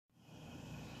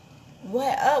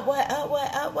What up, what up,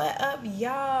 what up, what up,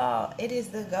 y'all? It is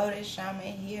the Golden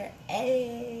Shaman here.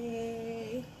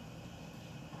 Hey.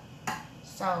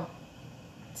 So,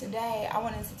 today I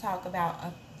wanted to talk about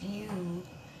a few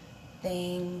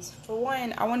things. For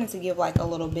one, I wanted to give like a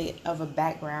little bit of a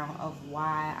background of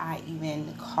why I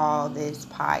even call this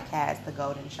podcast the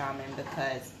Golden Shaman,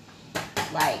 because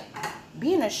like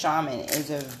being a shaman is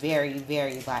a very,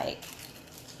 very like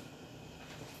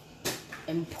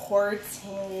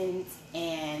important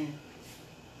and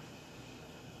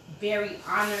very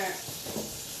honorable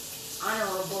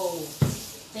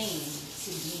thing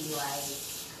to be. Like,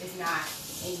 it's not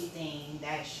anything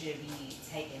that should be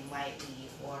taken lightly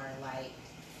or like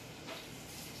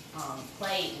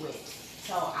played with.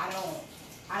 So I don't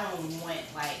want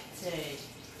like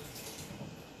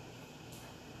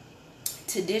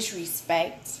to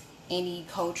disrespect any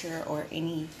culture or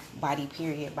anybody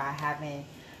period by having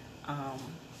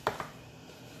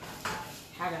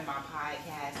my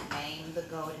podcast named The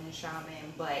Golden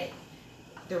Shaman. But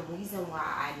the reason why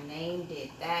I named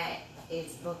it that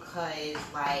is because,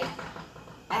 like,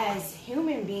 as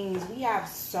human beings, we have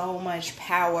so much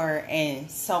power and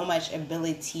so much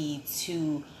ability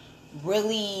to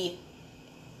really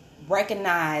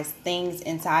recognize things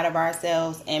inside of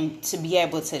ourselves and to be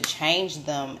able to change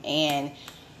them. And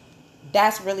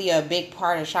that's really a big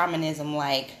part of shamanism.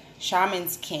 Like,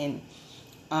 shamans can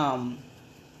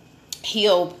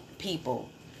heal people.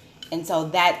 And so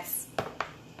that's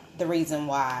the reason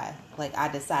why, like, I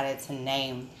decided to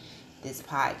name this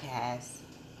podcast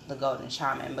The Golden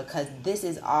Shaman, because this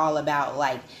is all about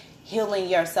like healing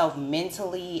yourself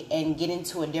mentally and getting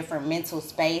to a different mental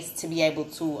space to be able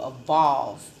to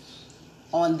evolve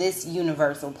on this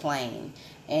universal plane.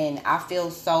 And I feel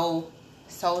so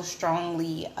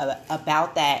strongly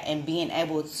about that, and being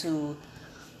able to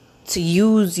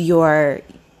use your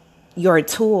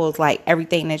tools, like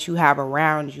everything that you have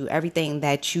around you, everything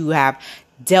that you have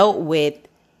dealt with,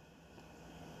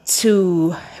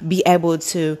 to be able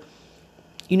to,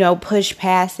 push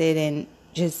past it and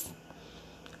just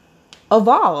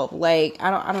evolve. Like,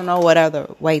 I don't know what other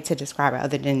way to describe it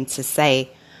other than to say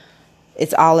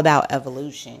it's all about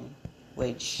evolution,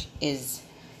 which is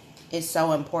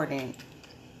so important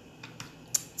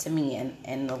to me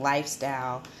and the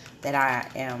lifestyle that I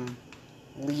am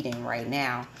leading right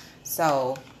now.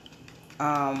 So,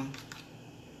 that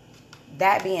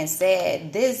being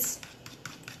said, this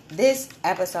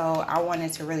episode, I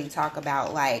wanted to really talk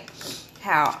about like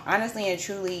how honestly and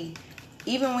truly,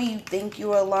 even when you think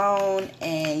you're alone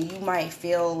and you might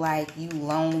feel like you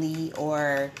lonely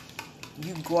or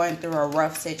you going through a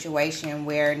rough situation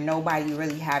where nobody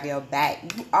really have your back,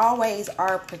 you always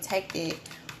are protected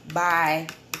by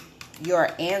your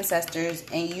ancestors,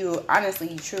 and you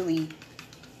honestly, truly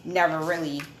never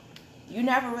really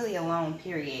alone,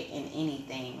 period, in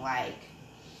anything. Like,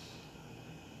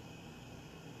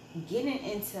 getting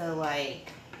into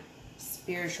like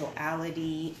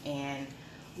spirituality and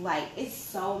like, it's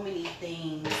so many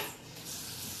things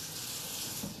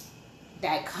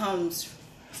that comes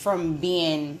from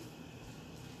being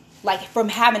like, from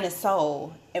having a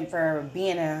soul and for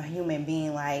being a human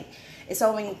being. Like, it's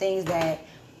so many things that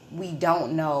we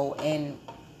don't know, and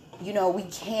we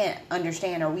can't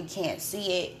understand or we can't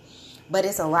see it, but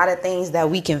it's a lot of things that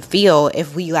we can feel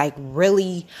if we like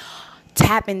really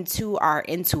tap into our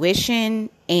intuition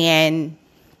and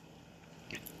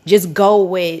just go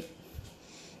with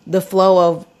the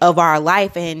flow of our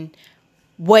life and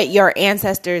what your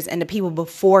ancestors and the people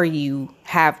before you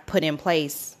have put in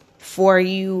place for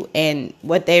you, and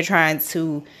what they're trying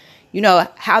to,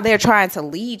 how they're trying to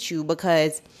lead you.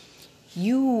 Because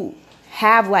you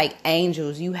have like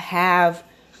angels, you have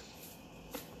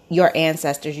your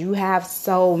ancestors, you have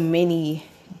so many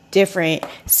different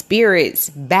spirits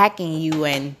backing you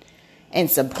and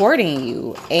supporting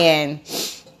you. And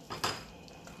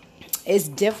it's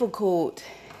difficult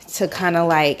to kind of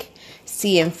like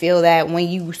see and feel that when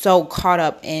you so caught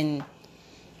up in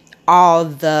all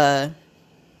the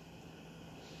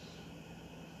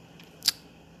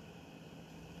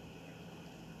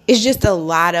it's just a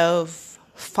lot of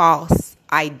false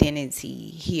identity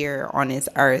here on this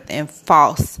earth, and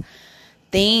false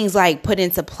things like put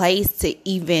into place to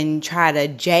even try to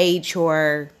jade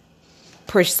your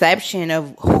perception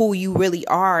of who you really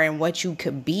are and what you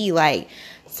could be. Like,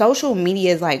 social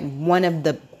media is like one of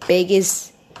the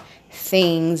biggest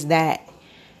things that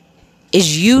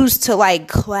is used to like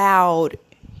cloud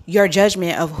your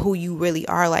judgment of who you really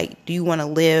are. Like, do you want to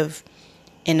live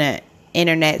in an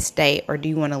internet state, or do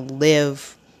you want to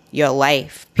live your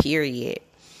life, period?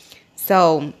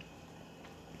 So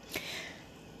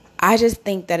I just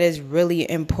think that it's really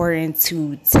important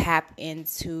to tap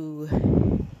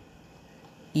into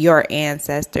your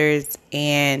ancestors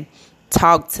and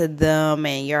talk to them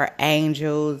and your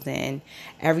angels and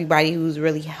everybody who's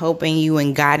really helping you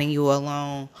and guiding you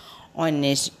along on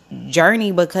this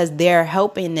journey, because they're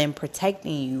helping and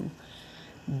protecting you.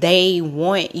 They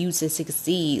want you to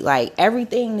succeed. Like,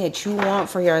 everything that you want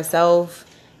for yourself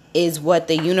is what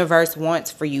the universe wants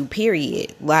for you,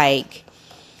 period. Like,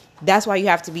 that's why you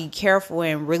have to be careful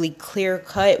and really clear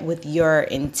cut with your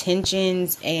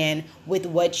intentions and with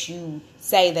what you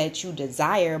say that you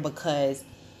desire, because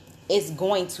it's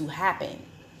going to happen.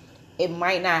 It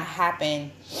might not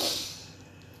happen.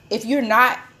 If you're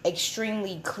not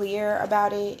extremely clear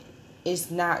about it,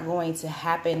 it's not going to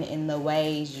happen in the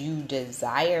ways you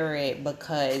desire it,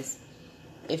 because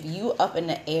if you up in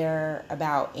the air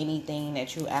about anything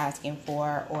that you asking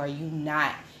for, or you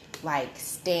not like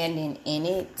standing in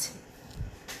it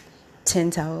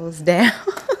 10 toes down,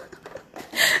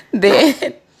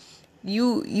 then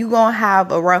you gonna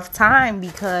have a rough time,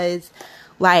 because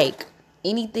like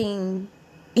anything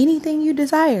you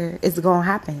desire is gonna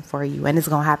happen for you, and it's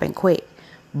gonna happen quick.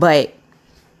 But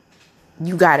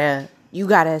you gotta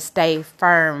stay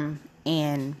firm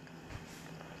and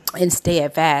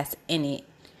steadfast in it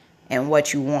and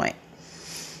what you want.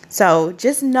 So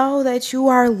just know that you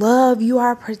are loved, you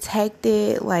are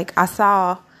protected. Like, I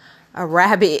saw a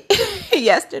rabbit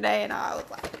yesterday and I was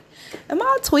like, am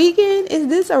I tweaking? Is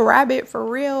this a rabbit for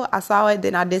real? I saw it,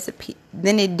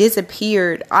 then it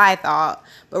disappeared, I thought.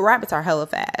 But rabbits are hella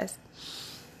fast.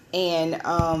 And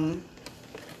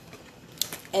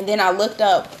then I looked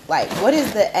up, like, what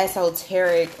is the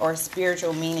esoteric or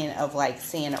spiritual meaning of, like,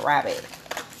 seeing a rabbit?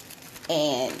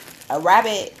 And a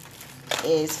rabbit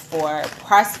is for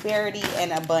prosperity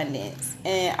and abundance.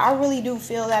 And I really do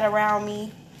feel that around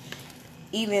me,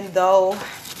 even though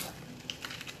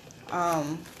I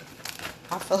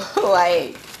feel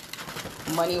like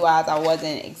money-wise I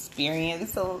wasn't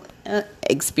experiencing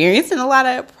a lot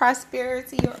of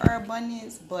prosperity or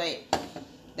abundance, but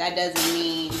that doesn't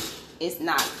mean it's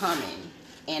not coming.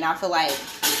 And I feel like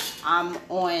I'm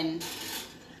on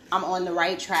the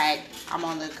right track. I'm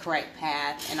on the correct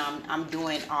path, and I'm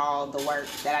doing all the work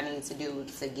that I need to do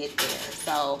to get there.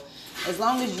 So as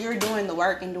long as you're doing the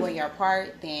work and doing your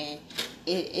part, then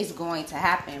it's going to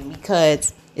happen,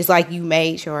 because it's like you've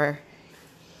made your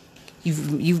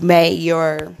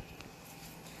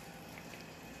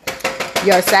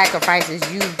sacrifices.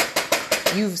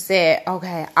 You've said,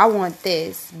 okay, I want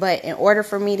this, but in order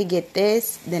for me to get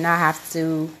this, then I have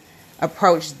to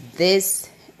approach this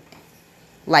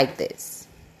like this.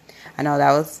 I know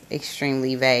that was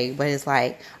extremely vague, but it's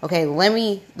like, okay, let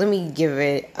me give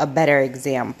it a better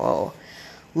example.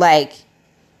 Like,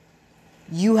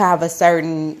 you have a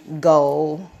certain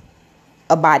goal,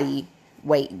 a body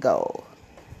weight goal.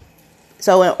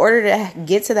 So in order to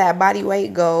get to that body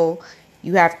weight goal,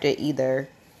 you have to either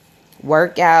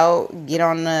work out, get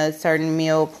on a certain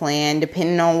meal plan,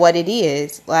 depending on what it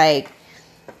is. Like,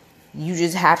 you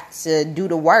just have to do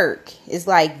the work. It's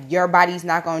like your body's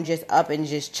not going to just up and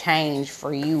just change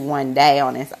for you one day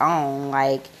on its own.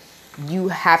 Like, you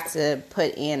have to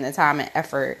put in the time and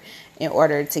effort in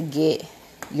order to get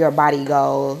your body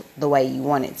goal the way you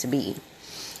want it to be.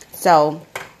 So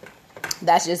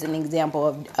that's just an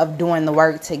example of doing the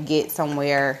work to get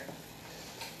somewhere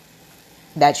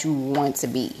that you want to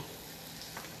be.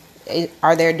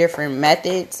 Are there different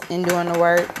methods in doing the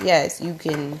work? Yes, you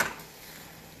can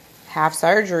have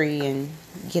surgery and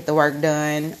get the work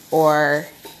done, or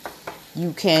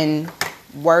you can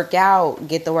work out,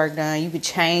 get the work done. You could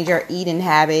change your eating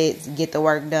habits, get the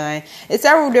work done. It's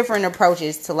several different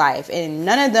approaches to life, and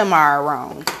none of them are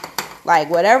wrong. Like,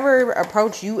 whatever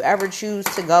approach you ever choose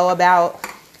to go about,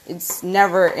 it's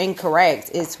never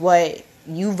incorrect. It's what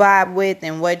you vibe with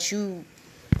and what you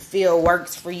feel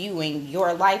works for you and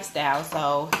your lifestyle.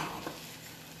 So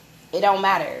it don't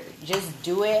matter. Just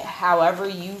do it however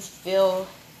you feel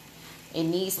it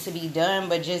needs to be done,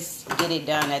 but just get it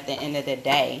done at the end of the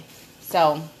day.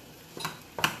 So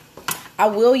I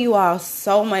will you all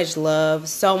so much love,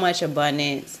 so much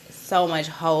abundance, so much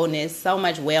wholeness, so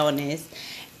much wellness.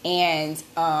 And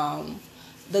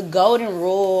the golden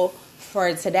rule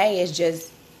for today is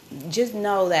just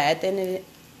know that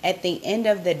at the end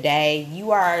of the day,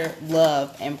 you are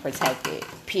loved and protected,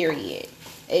 period.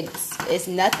 It's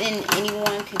nothing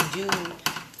anyone can do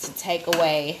to take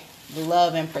away the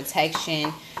love and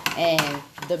protection and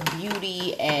the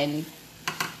beauty and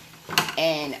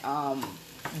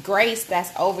grace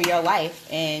that's over your life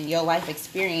and your life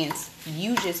experience.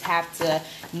 You just have to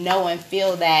know and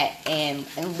feel that and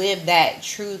live that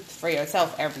truth for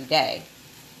yourself every day.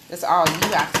 That's all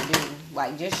you have to do.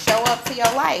 Like, just show up to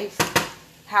your life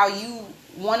how you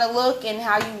want to look and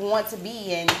how you want to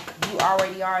be, and you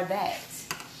already are that.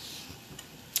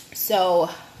 So,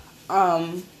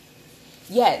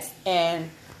 yes, and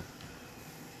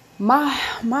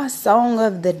my song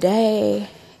of the day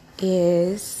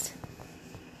is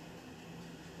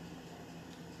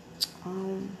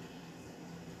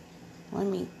let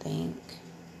me think.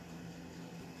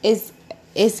 It's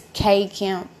K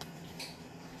Camp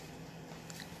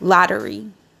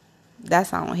Lottery. That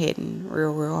song hitting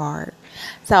real hard.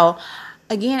 So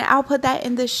again, I'll put that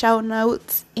in the show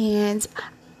notes. And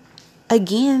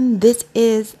again, this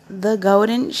is the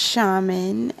Golden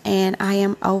Shaman, and I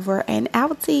am over and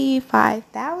outie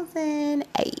 5,000.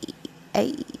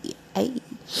 Hey.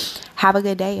 Have a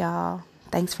good day, y'all.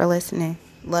 Thanks for listening.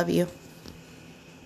 Love you.